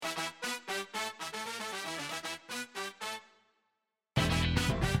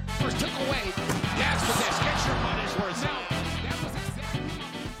Clippers took away. That's what this. Get your money's worth. Now, that was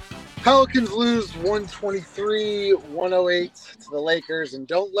Pelicans lose 123-108 to the Lakers, and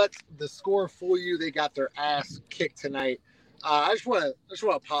don't let the score fool you. They got their ass kicked tonight. I just want to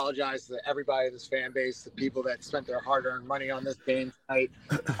apologize to everybody in this fan base, the people that spent their hard-earned money on this game tonight.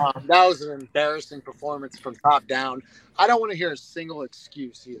 That was an embarrassing performance from top down. I don't want to hear a single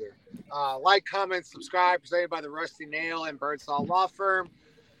excuse either. Like, comment, subscribe. Presented by the Rusty Nail and Birdsall Law Firm.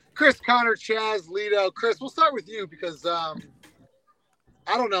 Chris, Connor, Chaz, Lido. Chris, we'll start with you because I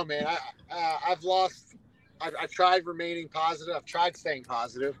don't know, man. I've lost. I've tried remaining positive. I've tried staying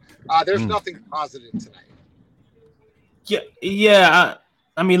positive. There's nothing positive tonight. Yeah.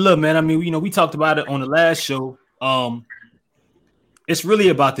 I mean, look, man. I mean, we talked about it on the last show. It's really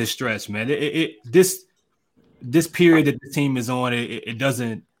about this stretch, man. This period that the team is on, it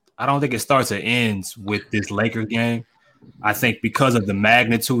doesn't. I don't think it starts or ends with this Lakers game. I think because of the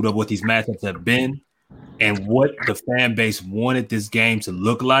magnitude of what these matchups have been and what the fan base wanted this game to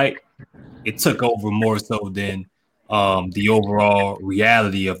look like, it took over more so than the overall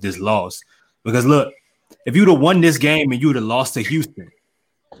reality of this loss. Because look, if you would have won this game and you would have lost to Houston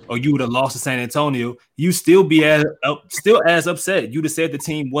or you would have lost to San Antonio, you still be as upset. You'd have said the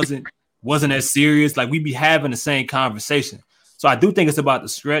team wasn't as serious. Like, we'd be having the same conversation. So I do think it's about the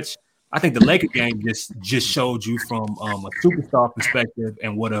stretch. I think the Lakers game just showed you from a superstar perspective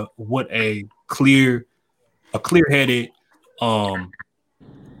and what a clear-headed,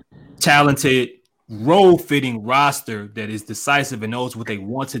 talented, role-fitting roster that is decisive and knows what they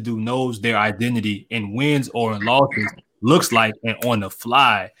want to do, knows their identity in wins or in losses looks like, and on the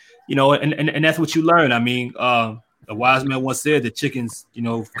fly, and that's what you learn. I mean, a wise man once said the chickens,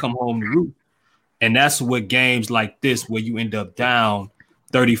 come home to roost, and that's what games like this, where you end up down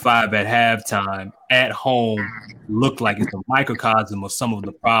 35 at halftime at home, look like. It's a microcosm of some of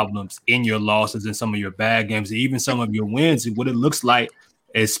the problems in your losses and some of your bad games, and even some of your wins, and what it looks like,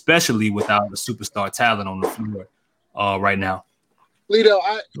 especially without the superstar talent on the floor right now. Lido,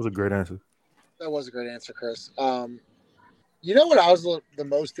 that was a great answer. That was a great answer, Chris. You know what I was the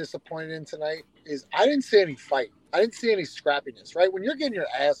most disappointed in tonight is I didn't see any fight. I didn't see any scrappiness, right? When you're getting your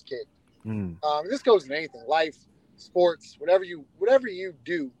ass kicked, this goes in anything, life, sports, whatever you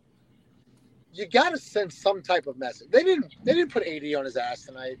do, you got to send some type of message. They didn't put AD on his ass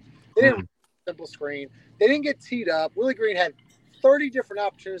tonight. They didn't simple screen. They didn't get teed up. Willie Green had 30 different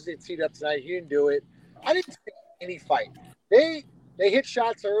opportunities to get teed up tonight. He didn't do it. I didn't see any fight. They hit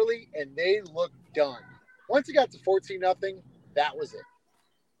shots early and they looked done. Once it got to 14-0, that was it.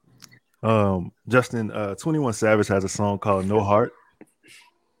 Justin, 21 Savage has a song called No Heart.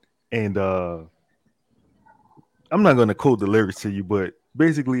 And I'm not going to quote the lyrics to you, but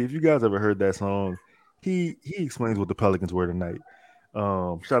basically, if you guys ever heard that song, he explains what the Pelicans were tonight.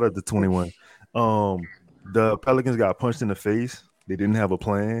 Shout out to 21. The Pelicans got punched in the face. They didn't have a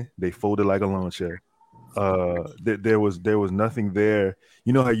plan. They folded like a lawn chair. There was nothing there.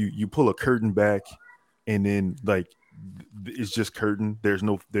 You know how you pull a curtain back and then like it's just curtain. There's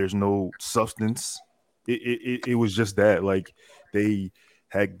no substance. It was just that. Like they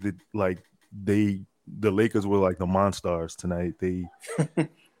had the Lakers were like the Monstars tonight. They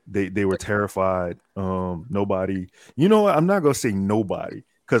were terrified. Nobody. You know what? I'm not gonna say nobody.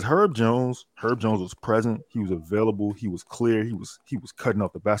 Because Herb Jones was present. He was available. He was clear. He was cutting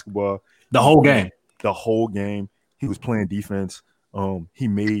off the basketball the whole game. The whole game. He was playing defense. He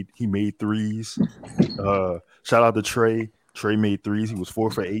made threes. Shout out to Trey. Trey made threes. He was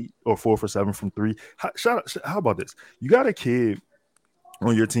 4 for 8 or 4 for 7 from 3. How about this? You got a kid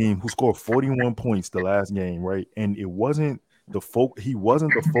on your team who scored 41 points the last game, right? And it wasn't he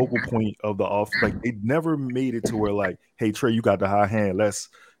wasn't the focal point of the off. Like they never made it to where like, hey Trey, you got the high hand. Let's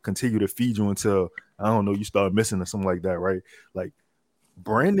continue to feed you until I don't know you start missing or something like that, right? Like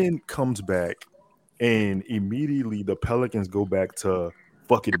Brandon comes back, and immediately the Pelicans go back to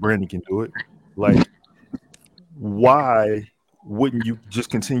fuck it. Brandon can do it. Like, why wouldn't you just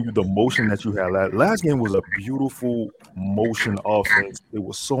continue the motion that you had last game? Was a beautiful motion offense. There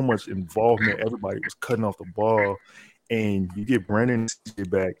was so much involvement. Everybody was cutting off the ball. And you get Brandon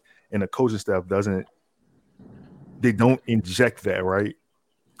back, and the coaching staff don't inject that, right?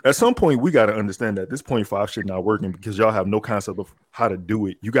 At some point, we got to understand that this 0.5 shit not working because y'all have no concept of how to do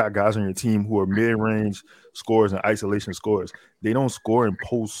it. You got guys on your team who are mid-range scorers and isolation scorers. They don't score in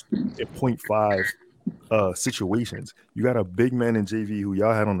post at 0.5 situations. You got a big man in JV who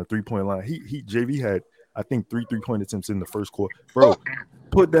y'all had on the 3-point line. JV had, I think, 3 3-point attempts in the first quarter. Bro,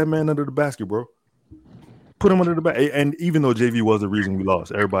 put that man under the basket, bro. Put him under the back. And even though JV was the reason we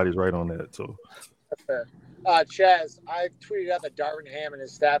lost, everybody's right on that. So fair. Chaz, I've tweeted out that Darvin Ham and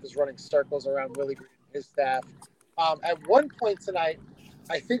his staff is running circles around Willie Green and his staff. At one point tonight,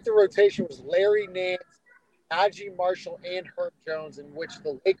 I think the rotation was Larry Nance, Najee Marshall, and Herb Jones, in which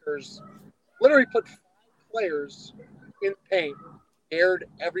the Lakers literally put 5 players in the paint, dared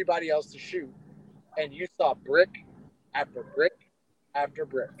everybody else to shoot, and you saw brick after brick after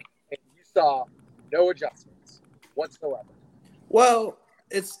brick, and you saw no adjustments whatsoever. Well,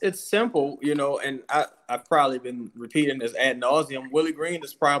 it's simple, and I've probably been repeating this ad nauseum. Willie Green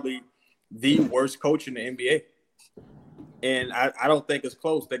is probably the worst coach in the NBA. And I don't think it's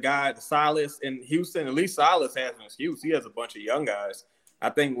close. The guy, Silas in Houston, at least Silas has an excuse. He has a bunch of young guys.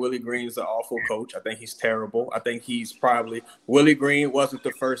 I think Willie Green is an awful coach. I think he's terrible. I think Willie Green wasn't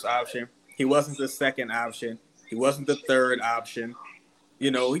the first option. He wasn't the second option. He wasn't the third option.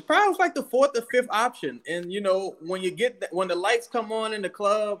 He probably was like the fourth or fifth option. And, when the lights come on in the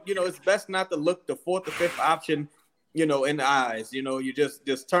club, it's best not to look the fourth or fifth option, in the eyes. You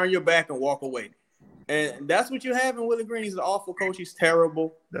just turn your back and walk away. And that's what you have in Willie Green. He's an awful coach. He's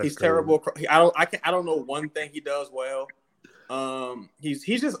terrible. He's terrible. I don't know one thing he does well. He's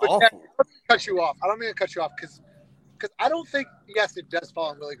just awful. I don't mean to cut you off because I don't think, yes, it does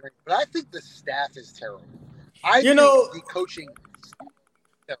fall on Willie Green, but I think the staff is terrible. I think the coaching.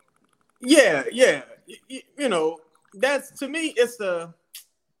 Yeah. That's, to me, it's the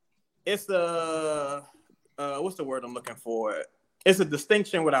what's the word I'm looking for? It's a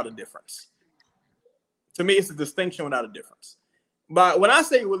distinction without a difference. To me, it's a distinction without a difference. But when I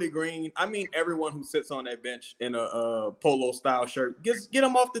say Willie Green, I mean everyone who sits on that bench in a polo style shirt. Get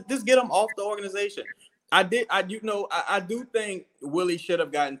them off the organization. I do think Willie should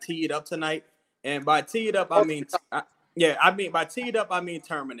have gotten teed up tonight. And by teed up, I mean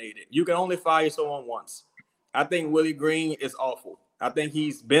terminated. You can only fire someone once. I think Willie Green is awful. I think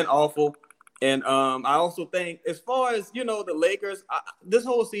he's been awful. And I also think, as far as, the Lakers, this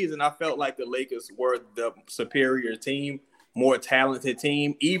whole season, I felt like the Lakers were the superior team, more talented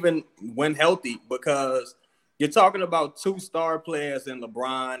team, even when healthy, because you're talking about 2 star players in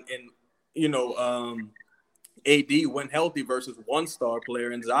LeBron and, AD when healthy versus 1 star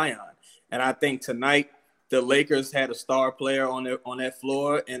player in Zion. And I think tonight the Lakers had a star player on that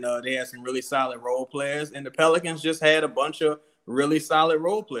floor, and they had some really solid role players, and the Pelicans just had a bunch of really solid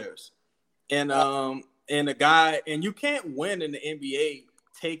role players. And a guy, and you can't win in the NBA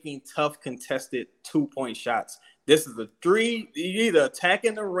taking tough contested 2-point shots. This is a 3. You either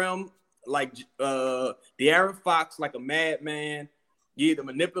attacking the rim like De'Aaron Fox, like a madman. You either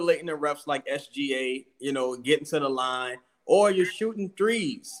manipulating the refs like SGA, getting to the line, or you're shooting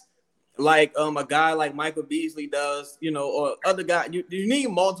threes like a guy like Michael Beasley does, or other guy. You need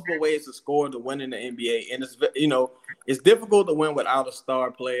multiple ways to score to win in the NBA, and it's difficult to win without a star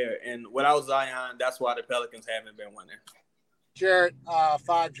player, and without Zion, that's why the Pelicans haven't been winning. Jarrett,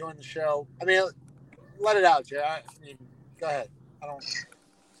 5 joined the show. I mean, let it out, Jarrett. Go ahead.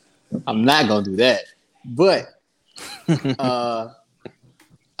 I'm not gonna do that, but I'm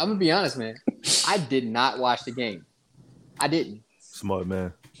gonna be honest, man. I did not watch the game. I didn't. Smart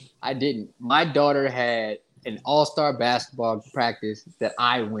man. I didn't. My daughter had an all-star basketball practice that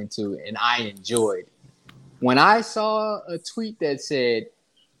I went to and I enjoyed. When I saw a tweet that said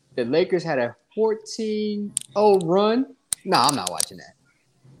the Lakers had a 14-0 run, no, I'm not watching that.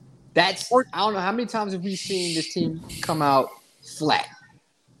 I don't know how many times have we seen this team come out flat.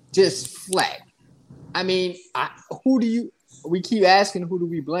 Just flat. I mean, we keep asking who do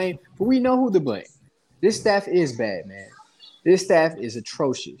we blame, but we know who to blame. This staff is bad, man. This staff is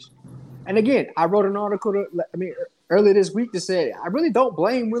atrocious. And again, I wrote an article earlier this week that said, I really don't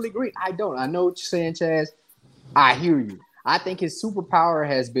blame Willie Green. I don't. I know what you're saying, Chaz. I hear you. I think his superpower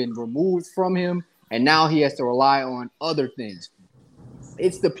has been removed from him, and now he has to rely on other things.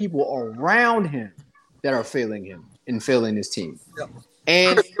 It's the people around him that are failing him and failing his team. Yep.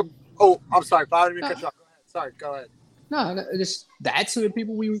 And I'm sorry. I didn't mean to cut you off. Go ahead. Sorry, go ahead. No, that's who the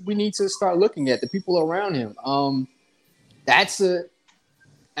people we need to start looking at, the people around him.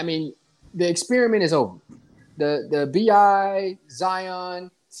 The experiment is over. The BI,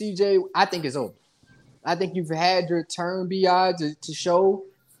 Zion, CJ, I think is over. I think you've had your turn, BI, to show.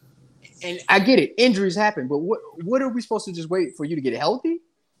 And I get it. Injuries happen. But what are we supposed to just wait for you to get healthy?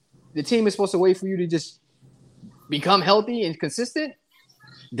 The team is supposed to wait for you to just become healthy and consistent?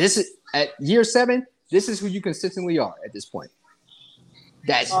 This is at year 7. This is who you consistently are at this point.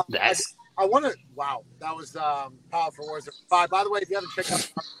 That's. I want to. Wow, that was powerful words. 5. By the way, if you haven't checked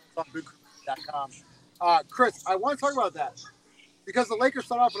out on bootcrew.com, Chris, I want to talk about that because the Lakers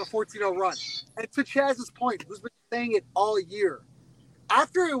started off with a 14-0 run, and to Chaz's point, who's been saying it all year,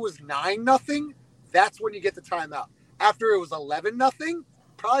 after it was 9-0, that's when you get the timeout. After it was 11-0,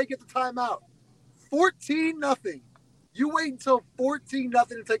 probably get the timeout. 14-0. You wait until 14-0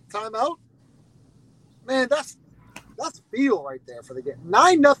 to take the timeout? Man, that's feel right there for the game.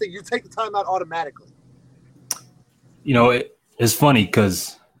 9-0, you take the timeout automatically. You know, it's funny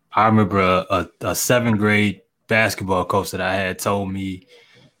because I remember a 7th grade basketball coach that I had told me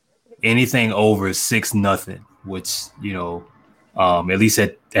anything over 6-0, which, you know, at least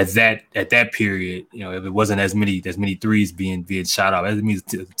at that period, you know, if it wasn't as many threes being shot out, that means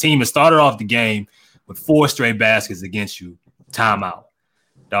the team has started off the game with 4 straight baskets against you, timeout.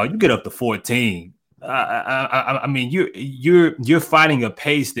 Dog, you get up to 14. I mean, you're fighting a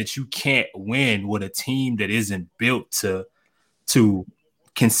pace that you can't win with a team that isn't built to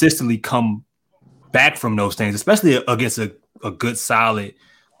consistently come back from those things, especially against a good, solid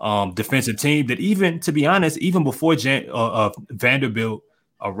defensive team that, even, to be honest, even before Vanderbilt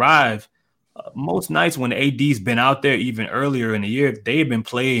arrived, most nights when AD's been out there, even earlier in the year, they've been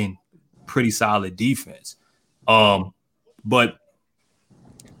playing pretty solid defense. But,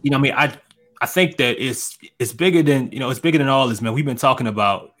 you know, I mean, I think that it's bigger than, you know, it's bigger than all this, man. We've been talking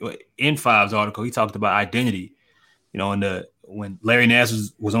about, in Five's article, he talked about identity. You know, when Larry Nash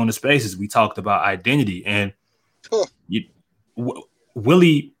was on the Spaces, we talked about identity. And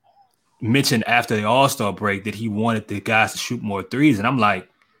Willie mentioned after the All-Star break that he wanted the guys to shoot more threes. And I'm like,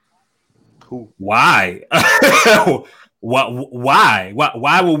 why?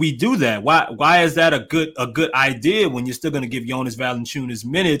 Why will we do that? Why is that a good idea when you're still going to give Jonas Valanciunas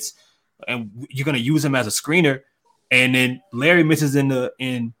minutes and you're going to use him as a screener? And then Larry mentions in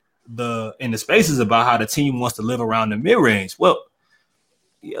the Spaces about how the team wants to live around the mid-range. Well,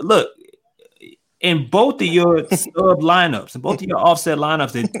 look, in both of your sub lineups, in both of your offset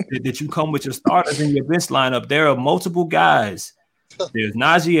lineups that you come with your starters in your bench lineup, there are multiple guys. There's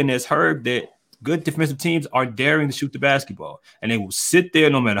Najee and there's Herb that good defensive teams are daring to shoot the basketball. And they will sit there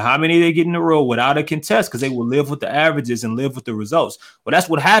no matter how many they get in a row without a contest because they will live with the averages and live with the results. Well, that's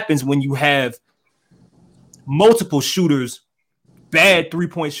what happens when you have multiple shooters, bad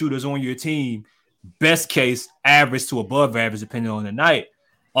three-point shooters on your team, best case, average to above average, depending on the night.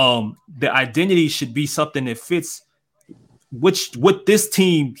 The identity should be something that fits what this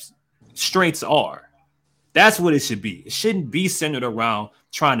team's strengths are. That's what it should be. It shouldn't be centered around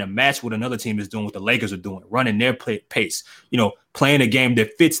trying to match what another team is doing, what the Lakers are doing, running their pace, you know, playing a game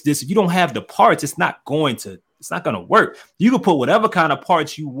that fits this. If you don't have the parts, it's not going to work. You can put whatever kind of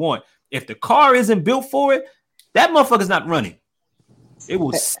parts you want. If the car isn't built for it, that motherfucker's not running. It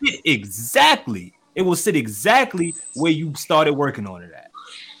will sit exactly where you started working on it at.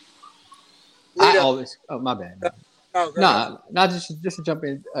 My bad. Just to jump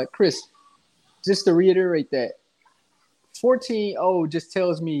in, Chris, just to reiterate that 14-0 just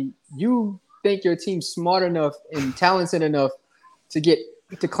tells me you think your team's smart enough and talented enough to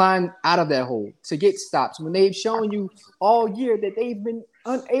climb out of that hole, to get stops when they've shown you all year that they've been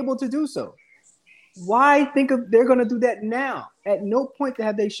unable to do so. Why think they're going to do that now? At no point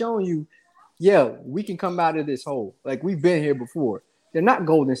have they shown you, yeah, we can come out of this hole. Like, we've been here before. They're not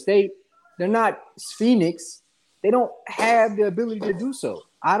Golden State. They're not Phoenix. They don't have the ability to do so.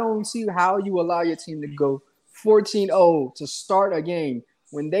 I don't see how you allow your team to go 14-0 to start a game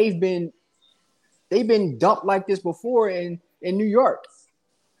when they've been dumped like this before in New York,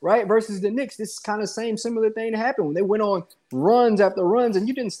 right? Versus the Knicks, this kind of similar thing happened when they went on runs after runs and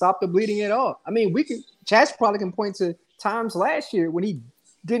you didn't stop the bleeding at all. I mean, Chaz probably can point to times last year when he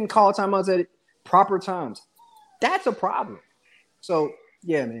didn't call timeouts at proper times. That's a problem. So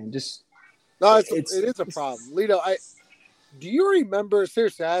yeah, man, it is a problem. Lito, do you remember,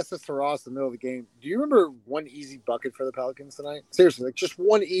 seriously, I asked this to Ross in the middle of the game. Do you remember one easy bucket for the Pelicans tonight? Seriously, like just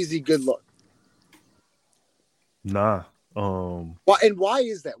one easy good look. Nah. Why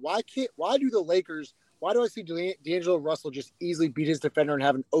is that? Why do the Lakers, why do I see D'Angelo Russell just easily beat his defender and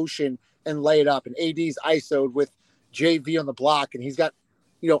have an ocean and lay it up, and AD's ISO'd with JV on the block and he's got,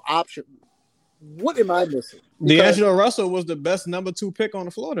 option. What am I missing? D'Angelo Russell was the best number 2 pick on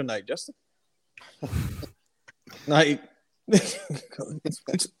the floor tonight, Justin. Like, I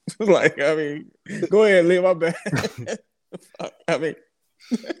mean, go ahead, leave my bad. I mean,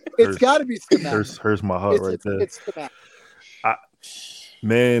 it's got to be schematic. Hurts my heart right there. It's schematic.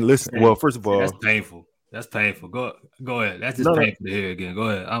 Man, listen. Well, first of all, that's painful. That's painful. Go ahead. That's just painful to hear again. Go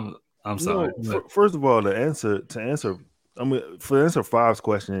ahead. I'm sorry. First of all, to answer, for answer Five's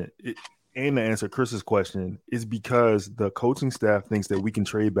question and to answer Chris's question is because the coaching staff thinks that we can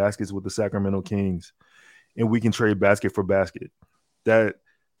trade baskets with the Sacramento Kings, and we can trade basket for basket. That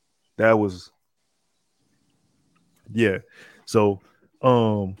was, yeah. So,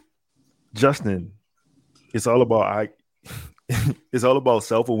 Justin, it's all about it's all about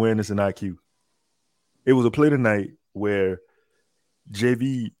self-awareness and IQ. It was a play tonight where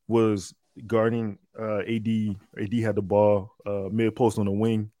JV was guarding AD. AD had the ball mid post on the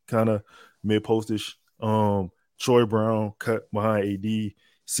wing, kind of mid postish. Troy Brown cut behind AD.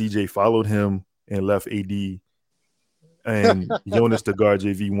 CJ followed him and left AD and Jonas to guard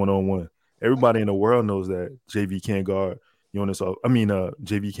JV 1-on-1. Everybody in the world knows that JV can't guard Jonas off.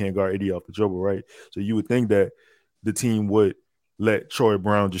 JV can't guard AD off the dribble, right? So you would think that the team would let Troy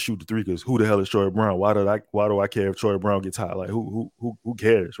Brown just shoot the three, because who the hell is Troy Brown? Why do I care if Troy Brown gets hot? Like who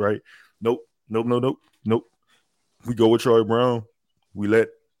cares, right? Nope. We go with Troy Brown. We let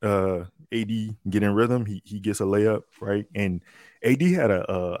AD get in rhythm. He gets a layup, right? And AD had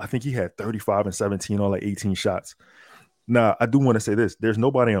I think he had 35 and 17 on like 18 shots. Now, I do want to say this. There's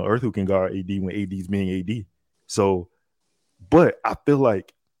nobody on earth who can guard AD when AD's being AD. So, but I feel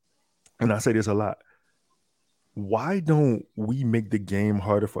like, and I say this a lot, why don't we make the game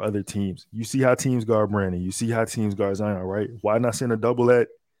harder for other teams? You see how teams guard Brandon. You see how teams guard Zion, right? Why not send a double at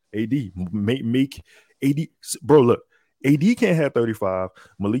AD? Make AD, bro, look, AD can't have 35,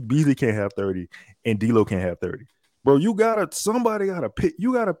 Malik Beasley can't have 30, and D'Lo can't have 30. Bro, somebody gotta pick.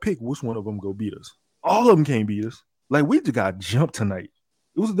 You gotta pick which one of them go beat us. All of them can't beat us. Like, we just got jumped tonight.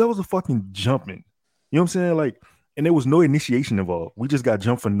 That was a fucking jumping. You know what I'm saying? Like, and there was no initiation involved. We just got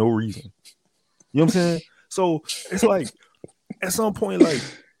jumped for no reason. You know what I'm saying? So it's like, at some point, like,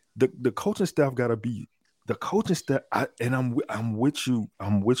 the coaching staff gotta be the coaching staff. I'm with you,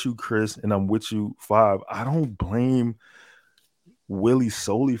 Chris, and I'm with you, Five. I don't blame Willie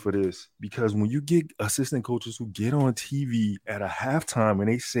solely for this, because when you get assistant coaches who get on TV at a halftime and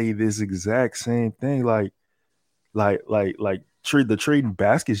they say this exact same thing, like the trading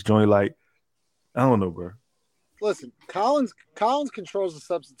baskets joint, like, I don't know, bro. Listen, Collins controls the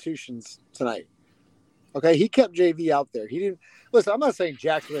substitutions tonight. Okay, he kept JV out there. He didn't listen. I'm not saying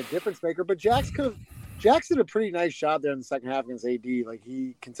Jax was a difference maker, but Jax did a pretty nice job there in the second half against AD. Like,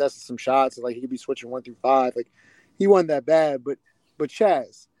 he contested some shots, and like he could be switching 1 through 5. Like, he wasn't that bad. But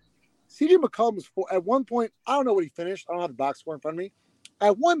Chaz, CJ McCollum was at one point. I don't know what he finished. I don't have the box score in front of me.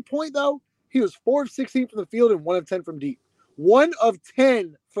 At one point, though, he was 4 of 16 from the field and 1 of 10 from deep. 1 of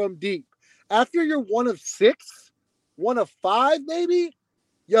 10 from deep. After you're 1 of 6, 1 of 5, maybe.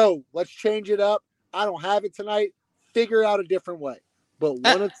 Yo, let's change it up. I don't have it tonight. Figure out a different way. But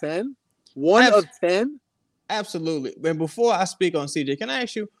 1 of 10? 1 of 10? Absolutely. And before I speak on CJ, can I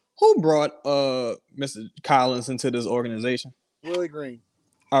ask you, who brought Mr. Collins into this organization? Willie Green.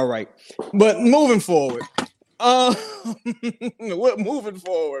 All right. But moving forward. Moving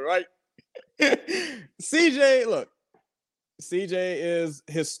forward, right? CJ is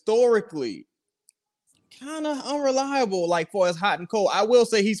historically kind of unreliable, like, for as hot and cold. I will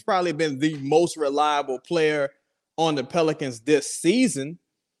say he's probably been the most reliable player on the Pelicans this season,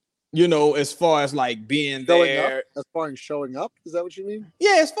 you know, as far as like being there. As far as showing up? Is that what you mean?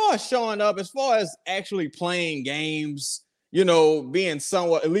 Yeah, as far as showing up, as far as actually playing games, you know, being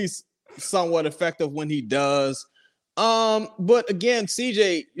at least somewhat effective when he does. But again,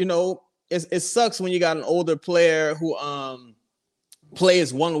 CJ, you know, it sucks when you got an older player who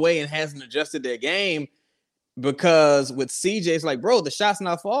plays one way and hasn't adjusted their game, because with CJ, it's like, bro, the shot's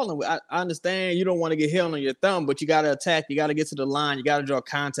not falling. I understand you don't want to get hit on your thumb, but you got to attack. You got to get to the line. You got to draw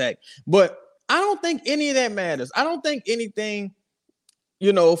contact. But I don't think any of that matters. I don't think anything,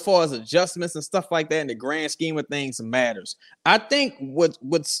 you know, as far as adjustments and stuff like that in the grand scheme of things matters. I think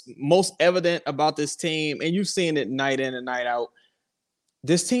what's most evident about this team, and you've seen it night in and night out,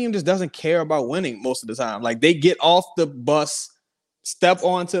 this team just doesn't care about winning most of the time. Like, they get off the bus, step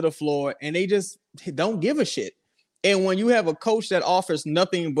onto the floor, and they just don't give a shit. And when you have a coach that offers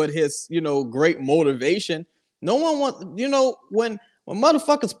nothing but his, you know, great motivation, no one wants, you know, when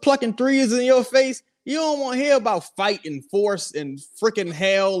motherfuckers plucking threes in your face, you don't want to hear about fight and force and freaking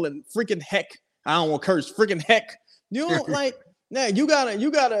hell and freaking heck. I don't want to curse, freaking heck. You don't like, nah, you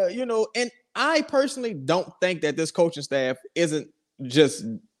gotta, you know, and I personally don't think that this coaching staff is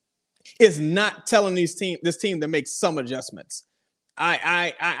not telling this team to make some adjustments.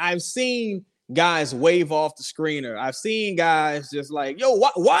 I've seen guys wave off the screener. I've seen guys just like, yo,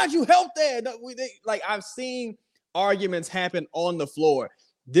 why'd you help there? Like, I've seen arguments happen on the floor.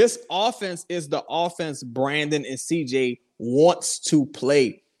 This offense is the offense Brandon and CJ wants to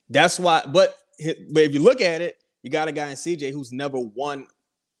play. That's why. But if you look at it, you got a guy in CJ who's never won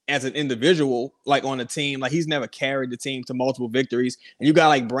as an individual, like on a team. Like, he's never carried the team to multiple victories. And you got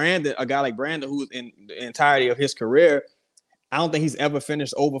like a guy like Brandon, who's in the entirety of his career, I don't think he's ever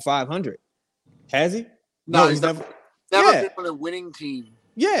finished over 500. Has he? No, he's never been on a winning team.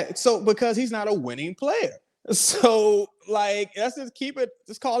 Yeah, so because he's not a winning player. So, like, let's just keep it.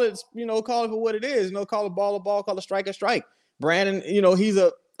 Just call it, call it for what it is. Call it ball, call it strike a strike. Brandon, he's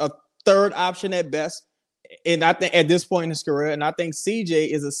a third option at best. And I think at this point in his career, and I think CJ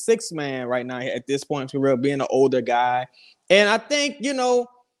is a sixth man right now at this point in his career, being an older guy. And I think,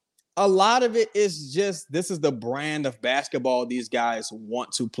 a lot of it is just this is the brand of basketball these guys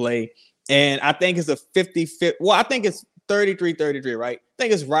want to play. And I think it's a 50-50. Well, I think it's 33-33, right? I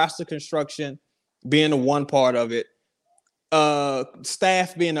think it's roster construction being the one part of it,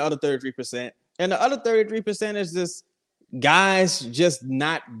 staff being the other 33%. And the other 33% is just guys just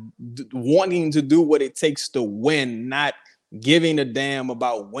not wanting to do what it takes to win, not giving a damn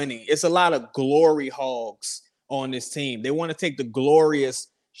about winning. It's a lot of glory hogs on this team. They want to take the glorious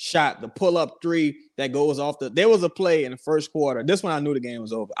shot, the pull-up three that goes off there was a play in the first quarter. This one I knew the game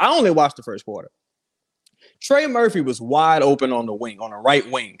was over. I only watched the first quarter. Trey Murphy was wide open on the wing, on the right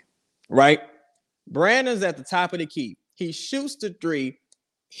wing, right? Brandon's at the top of the key. He shoots the three,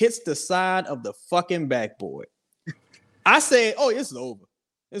 hits the side of the fucking backboard. I said, "Oh, this is over.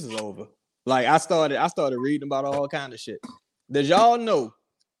 This is over." Like I started reading about all kind of shit. Did y'all know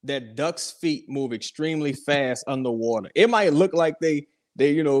that ducks' feet move extremely fast underwater? It might look like they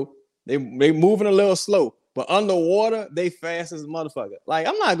moving a little slow, but underwater they fast as a motherfucker. Like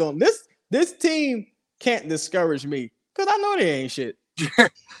I'm not going. This team can't discourage me because I know they ain't shit.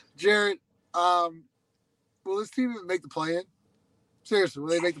 Jared, will this team even make the play-in? Seriously, will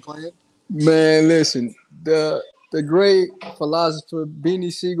they make the play-in? Man, listen, the great philosopher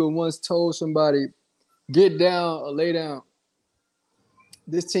Beanie Siegel once told somebody, "Get down or lay down."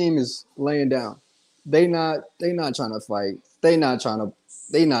 This team is laying down. They not trying to fight. They not trying to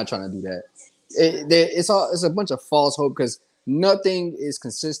do that. It's a bunch of false hope because nothing is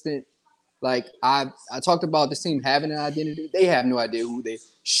consistent. Like I talked about this team having an identity. They have no idea who they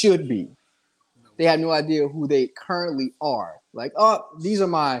should be. They have no idea who they currently are. Like, oh, these are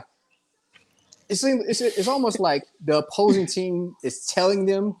my. It's almost like the opposing team is telling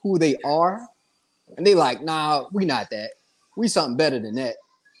them who they are, and they like, nah, we not that. We something better than that.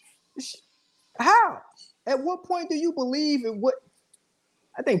 How? At what point do you believe in what?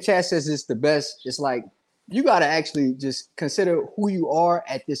 I think Chad says it's the best. It's like you got to actually just consider who you are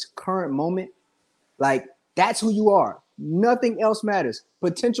at this current moment. Like that's who you are. Nothing else matters.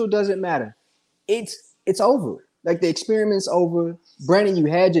 Potential doesn't matter. It's over. Like the experiment's over. Brandon, you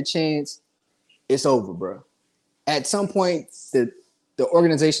had your chance. It's over, bro. At some point, the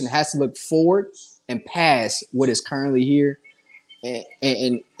organization has to look forward and past what is currently here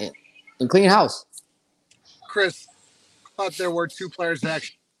and clean house. Chris, I thought there were two players that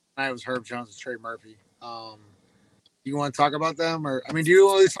actually tonight was Herb Jones and Trey Murphy. You want to talk about them? Or I mean, do you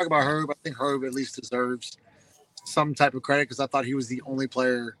always talk about Herb? I think Herb at least deserves some type of credit because I thought he was the only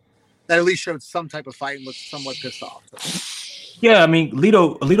player that at least showed some type of fight and looked somewhat pissed off. Yeah, I mean,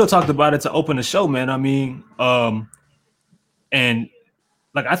 Lito talked about it to open the show, man. I mean, and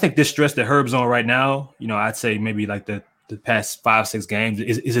like I think this stretch that Herb's on right now, I'd say maybe like the past 5-6 games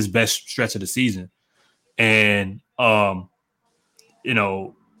is his best stretch of the season. And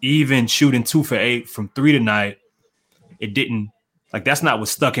even shooting 2 for 8 from 3 tonight, it didn't like that's not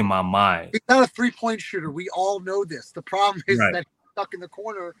what's stuck in my mind. He's not a 3-point shooter. We all know this. The problem is right. that he's stuck in the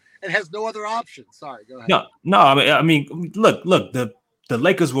corner and has no other option. Sorry, go ahead. No. I mean, look. The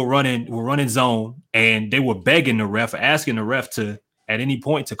Lakers were running zone, and they were begging the ref, asking the ref to at any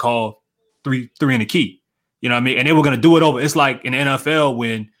point to call three in the key. You know what I mean? And they were going to do it over. It's like in the NFL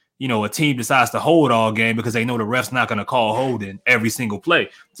when a team decides to hold all game because they know the ref's not going to call holding every single play.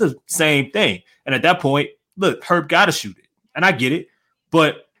 It's the same thing. And at that point, look, Herb got to shoot it, and I get it.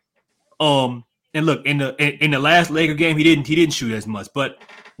 But and look in the last Laker game, he didn't shoot as much. But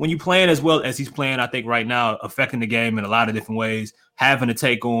when you're playing as well as he's playing, I think right now, affecting the game in a lot of different ways, having to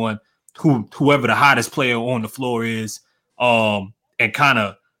take on whoever the hottest player on the floor is, and kind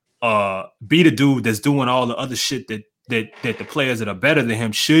of be the dude that's doing all the other shit that the players that are better than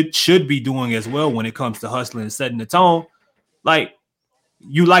him should be doing as well when it comes to hustling and setting the tone. Like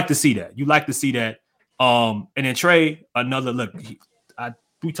you like to see that. And then Trey, another look.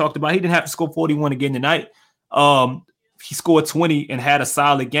 We talked about he didn't have to score 41 again tonight. He scored 20 and had a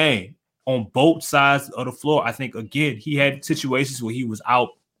solid game on both sides of the floor. I think, again, he had situations where he was out,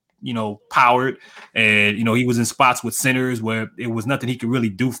 powered, and, he was in spots with centers where it was nothing he could really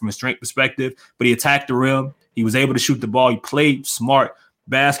do from a strength perspective, but he attacked the rim. He was able to shoot the ball. He played smart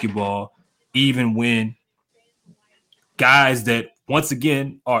basketball, even when guys that, once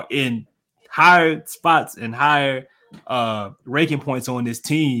again, are in higher spots and higher ranking points on this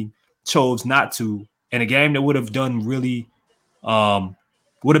team chose not to. And a game that would have been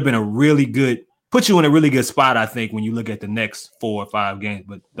a really good put you in a really good spot, I think, when you look at the next 4 or 5 games.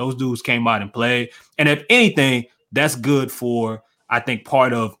 But those dudes came out and played. And if anything, that's good for, I think,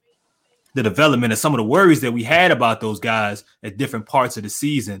 part of the development of some of the worries that we had about those guys at different parts of the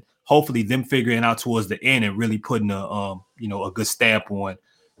season. Hopefully them figuring out towards the end and really putting a good stamp on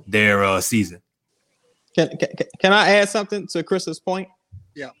their season. Can I add something to Chris's point?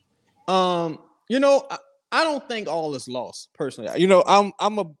 Yeah. I don't think all is lost personally. I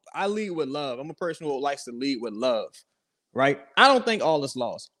lead with love. I'm a person who likes to lead with love, right? I don't think all is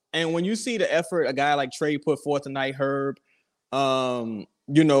lost. And when you see the effort a guy like Trey put forth tonight, Herb, Dyson,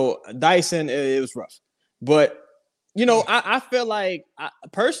 it was rough. But, I feel like,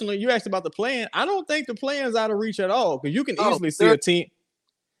 personally, you asked about the plan. I don't think the plan's out of reach at all because you can easily see a team.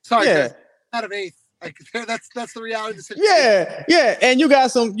 Sorry, yeah. Out of 8th. Like that's the reality of the situation. Yeah. And you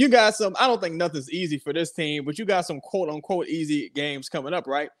got some, I don't think nothing's easy for this team, but you got some quote unquote easy games coming up,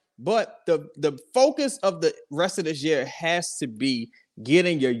 right? But the focus of the rest of this year has to be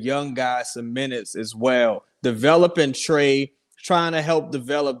getting your young guys some minutes as well. Developing Trey, trying to help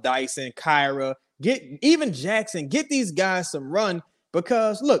develop Dyson, Kyra, even Jackson, get these guys some run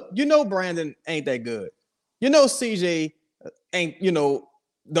because look, Brandon ain't that good. CJ ain't,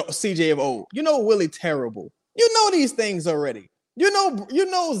 the CJ of old. Willie terrible. These things already.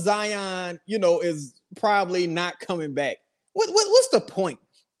 Zion, is probably not coming back. What's the point?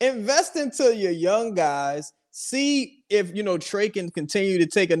 Invest into your young guys. See if Trey can continue to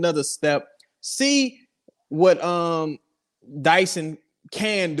take another step. See what Dyson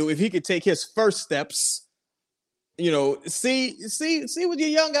can do if he could take his first steps. See what your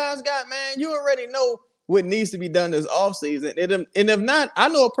young guys got, man. You already know what needs to be done this offseason. And if not, I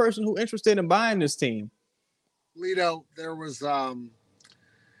know a person who's interested in buying this team. Lito, there was I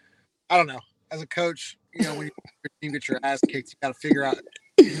don't know. As a coach, when you get your ass kicked, you got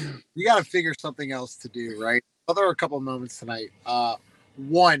to figure something else to do, right? Well, there were a couple of moments tonight.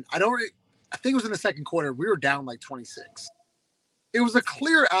 One, I think it was in the second quarter. We were down like 26. It was a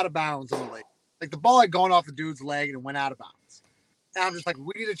clear out of bounds on the leg. Like the ball had gone off the dude's leg and it went out of bounds. And I'm just like,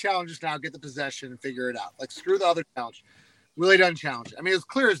 we need to challenge this now, get the possession and figure it out. Like, screw the other challenge. Really doesn't challenge. I mean, it was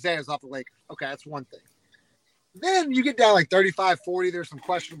clear as day. It was off the Lakers. Okay, that's one thing. Then you get down like 35-40. There's some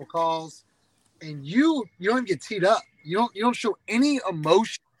questionable calls. And you don't even get teed up. You don't show any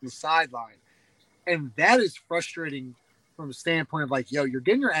emotion on the sideline. And that is frustrating from a standpoint of like, you're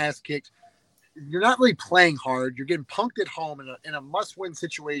getting your ass kicked. You're not really playing hard. You're getting punked at home in a must-win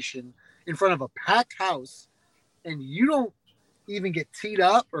situation in front of a packed house. And you don't even get teed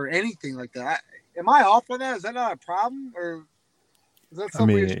up or anything like that. Am I off on that? Is that not a problem, or is that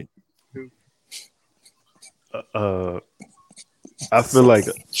something? I feel like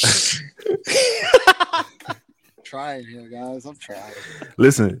trying here, guys. I'm trying.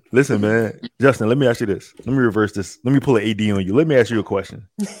 Listen, man. Justin, let me ask you this. Let me reverse this. Let me pull an AD on you. Let me ask you a question.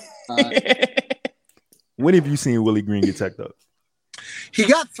 When have you seen Willie Green get teched up? He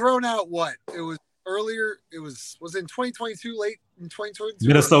got thrown out. What? It was earlier. It was in 2022, late in 2022.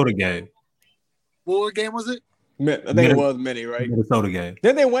 Minnesota game. What game was it? I think it was Mini, right? Minnesota game.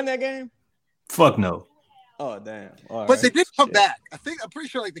 Didn't they win that game? Fuck no. Oh damn! All but right. they did come back. I'm pretty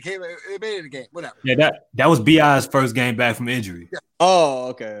sure like they made it a game. Whatever. Yeah, that was BI's first game back from injury. Yeah. Oh,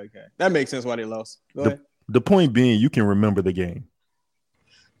 okay. That makes sense why they lost. Go ahead. The point being, you can remember the game.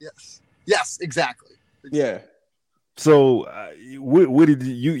 Yes, exactly. Yeah. So, what did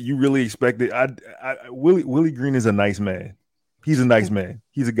you really expected? Willie Green is a nice man. He's a nice man.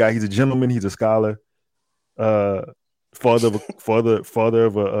 He's a guy. He's a gentleman. He's a scholar. Father of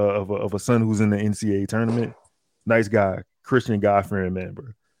a son who's in the NCAA tournament. Nice guy, Christian God-fearing man, bro.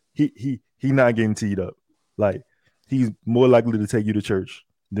 He not getting teed up. Like, he's more likely to take you to church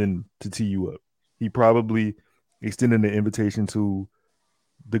than to tee you up. He probably extended the invitation to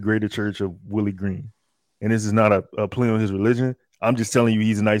the greater church of Willie Green. And this is not a play on his religion. I'm just telling you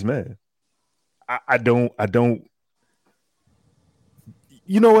he's a nice man. I don't.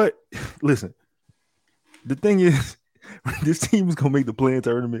 You know what? Listen, the thing is, this team is gonna make the play-in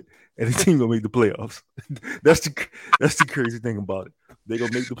tournament, and the team gonna make the playoffs. That's the crazy thing about it. They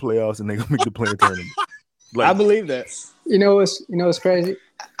gonna make the playoffs, and they gonna make the play-in tournament. Like, I believe that. What's crazy?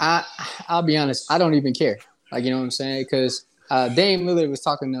 I'll be honest. I don't even care. Like, you know what I'm saying? Because Dame Lillard was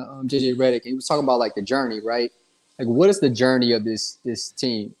talking to JJ Redick. He was talking about like the journey, right? Like, what is the journey of this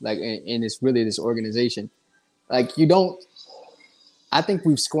team? Like, and it's really this organization. Like, you don't. I think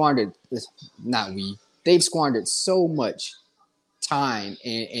we've squandered. Not we. They've squandered so much time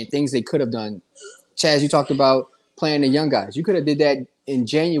and things they could have done. Chaz, you talked about playing the young guys. You could have did that in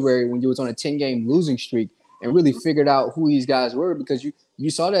January when you was on a 10-game losing streak and really figured out who these guys were, because you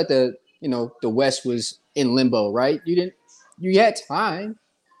saw that the the West was in limbo, right? You had time.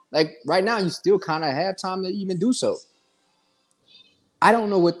 Like right now, you still kind of have time to even do so. I don't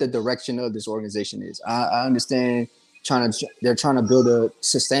know what the direction of this organization is. I understand they're trying to build a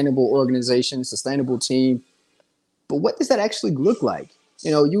sustainable organization, sustainable team. But what does that actually look like?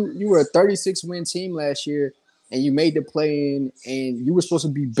 You were a 36-win team last year, and you made the play-in, and you were supposed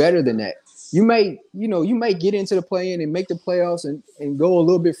to be better than that. You may get into the play-in and make the playoffs and go a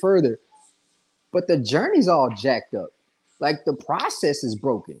little bit further. But the journey's all jacked up. Like the process is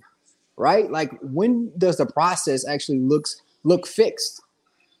broken, right? Like when does the process actually look fixed?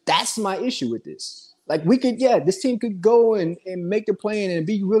 That's my issue with this. Like this team could go and make the play-in and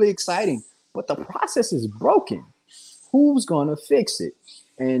be really exciting, but the process is broken. Who's gonna fix it?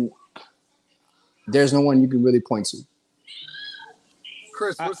 And there's no one you can really point to.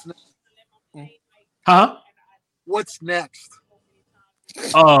 Chris, what's next? Huh? What's next?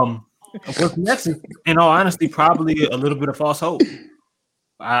 What's next is, in all honesty, probably a little bit of false hope.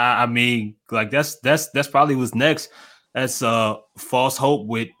 I mean, like that's probably what's next. That's false hope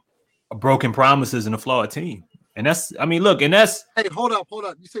with broken promises and a flawed team. And that's, I mean, look, and that's. Hey, hold up.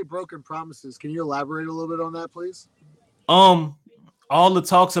 You say broken promises. Can you elaborate a little bit on that, please? All the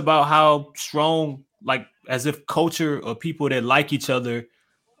talks about how strong, like as if culture or people that like each other,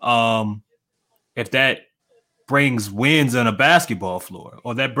 if that brings wins on a basketball floor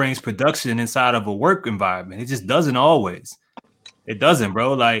or that brings production inside of a work environment, it just doesn't always. It doesn't,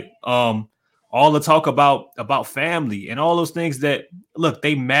 bro. Like, all the talk about family and all those things that look,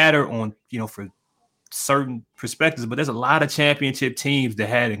 they matter on, for certain perspectives, but there's a lot of championship teams that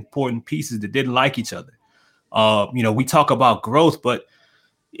had important pieces that didn't like each other. We talk about growth, but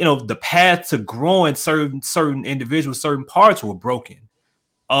the path to growing certain individuals, certain parts were broken.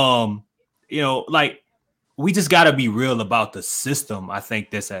 Like we just got to be real about the system. I think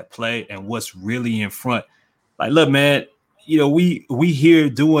that's at play and what's really in front. Like, look, man, we here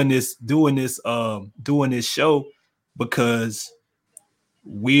doing this show because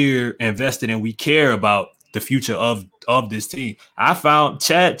we're invested and we care about the future of this team. I found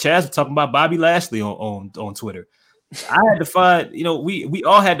Chaz was talking about Bobby Lashley on Twitter. I had to find, we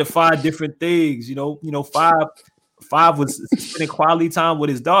all had to find different things. Five was spending quality time with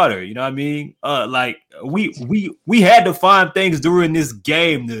his daughter. You know what I mean? Like we had to find things during this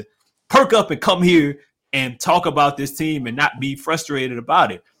game to perk up and come here and talk about this team and not be frustrated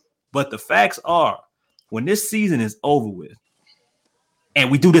about it. But the facts are, when this season is over with, and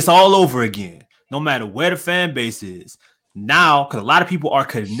we do this all over again, no matter where the fan base is, now, because a lot of people are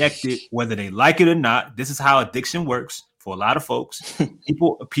connected, whether they like it or not. This is how addiction works for a lot of folks.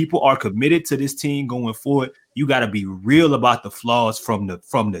 People are committed to this team going forward. You got to be real about the flaws from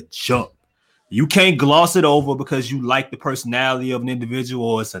the jump. You can't gloss it over because you like the personality of an individual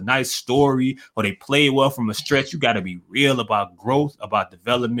or it's a nice story or they play well from a stretch. You got to be real about growth, about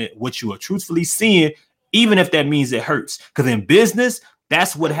development, what you are truthfully seeing, even if that means it hurts. Because in business,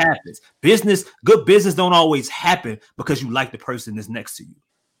 that's what happens. Good business don't always happen because you like the person that's next to you.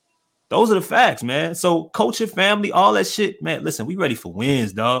 Those are the facts, man. So culture, family, all that shit, man, listen, we ready for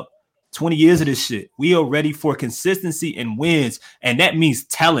wins, dog. 20 years of this shit. We are ready for consistency and wins. And that means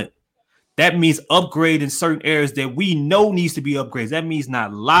talent. That means upgrade in certain areas that we know needs to be upgraded. That means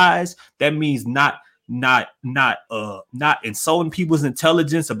not lies. That means not insulting people's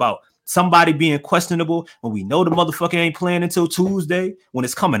intelligence about somebody being questionable when we know the motherfucker ain't playing until Tuesday. When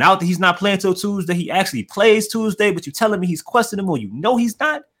it's coming out that he's not playing until Tuesday, he actually plays Tuesday, but you telling me he's questionable, you know he's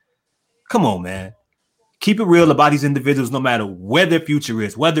not? Come on, man. Keep it real about these individuals no matter where their future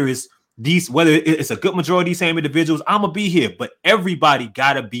is, whether it's a good majority of these same individuals. I'm gonna be here, but everybody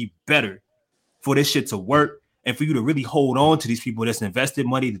gotta be better for this shit to work and for you to really hold on to these people that's invested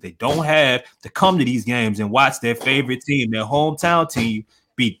money that they don't have to come to these games and watch their favorite team, their hometown team,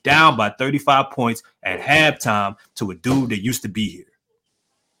 be down by 35 points at halftime to a dude that used to be here.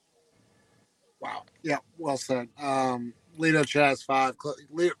 Wow. Yeah, well said. Lito Chaz, 5.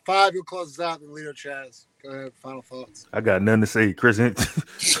 5, you'll close us out, and Lito Chaz. Go ahead, final thoughts. I got nothing to say. Chris gave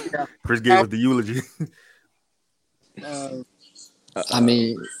us the eulogy. I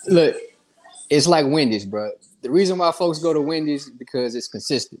mean, look, it's like Wendy's, bro. The reason why folks go to Wendy's is because it's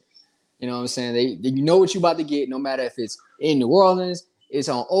consistent. You know what I'm saying? You know what you're about to get, no matter if it's in New Orleans, it's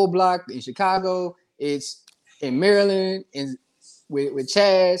on O Block in Chicago, it's in Maryland, with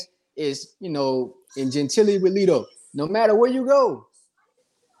Chaz, it's, in Gentilly with Lito. No matter where you go,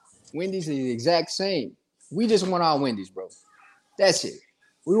 Wendy's is the exact same. We just want our Wendy's, bro. That's it.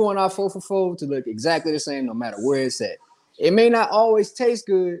 We want our 4 for 4 to look exactly the same no matter where it's at. It may not always taste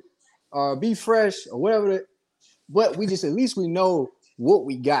good or be fresh or whatever, but at least we know what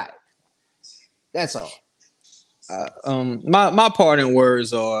we got. That's all. My parting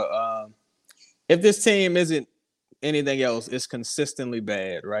words are: if this team isn't anything else, it's consistently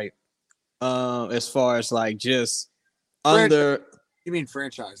bad, right? As far as like just under. You mean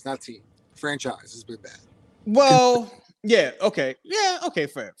franchise, not team. Franchise has been bad. Well, yeah, okay,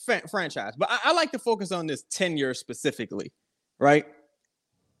 fair, franchise. But I like to focus on this tenure specifically, right?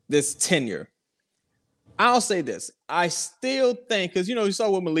 This tenure. I'll say this. I still think, because, you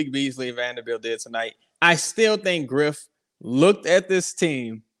saw what Malik Beasley and Vanderbilt did tonight. I still think Griff looked at this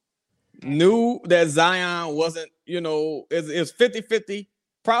team, knew that Zion wasn't, it was 50-50,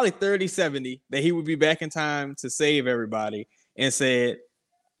 probably 30-70, that he would be back in time to save everybody, and said,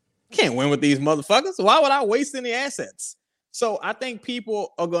 can't win with these motherfuckers. Why would I waste any assets? So I think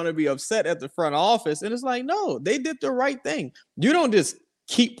people are going to be upset at the front office, and it's like, no, they did the right thing. You don't just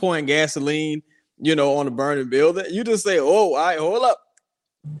keep pouring gasoline on a burning building. You just say, oh, all right, hold up.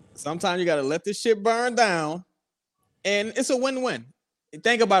 Sometimes you got to let this shit burn down. And it's a win-win.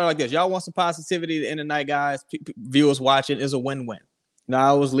 Think about it like this. Y'all want some positivity in the night, guys. Viewers watching, is a win-win. Now, I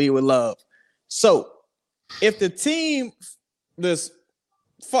always lead with love. So if the team just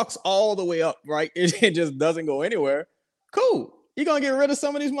fucks all the way up, right? It just doesn't go anywhere. Cool. You're going to get rid of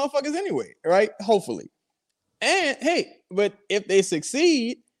some of these motherfuckers anyway, right? Hopefully. And, hey, but if they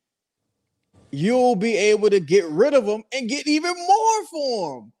succeed, you'll be able to get rid of them and get even more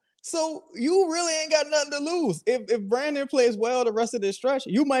for them. So you really ain't got nothing to lose. If Brandon plays well the rest of this stretch,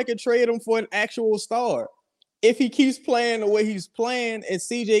 you might could trade him for an actual star. If he keeps playing the way he's playing and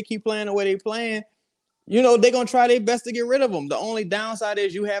CJ keep playing the way they playing, they're going to try their best to get rid of him. The only downside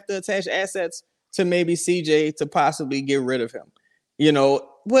is you have to attach assets to maybe CJ to possibly get rid of him.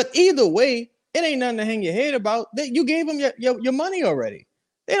 But either way, it ain't nothing to hang your head about. You gave them your money already.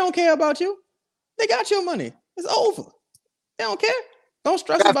 They don't care about you. They got your money. It's over. They don't care. Don't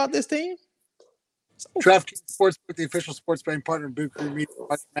stress about this team. DraftKings Sportsbook, the official sports betting partner of Boot Crew Media.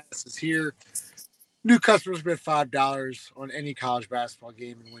 Madness is here. New customers bet $5 on any college basketball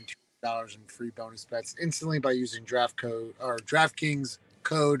game and win $2 in free bonus bets instantly by using DraftKings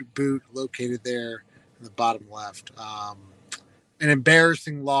code BOOT located there in the bottom left. An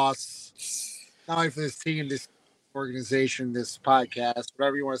embarrassing loss, not only for this team, this organization, this podcast,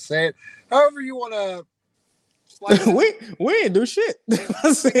 whatever you want to say it, however you want to. we ain't do shit. We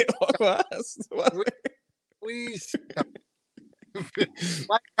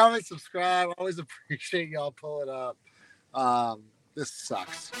like, comment, subscribe. I always appreciate y'all pulling up. This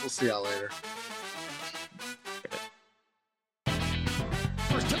sucks. We'll see y'all later.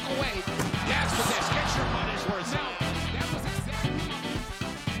 First took away. Gas with this. Get your money's worth. Now, that was exactly.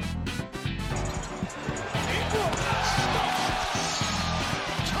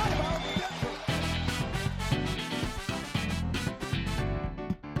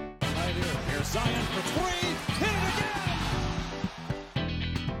 Right here. Here's Zion for three. Hit it again.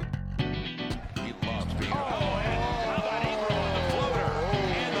 He loves being how about Ingram on the floater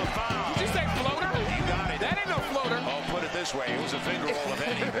and the foul? Did you say floater? You got it. That ain't no floater. Oh, put it this way. It was a finger roll of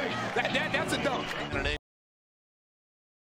anything. That's a dunk.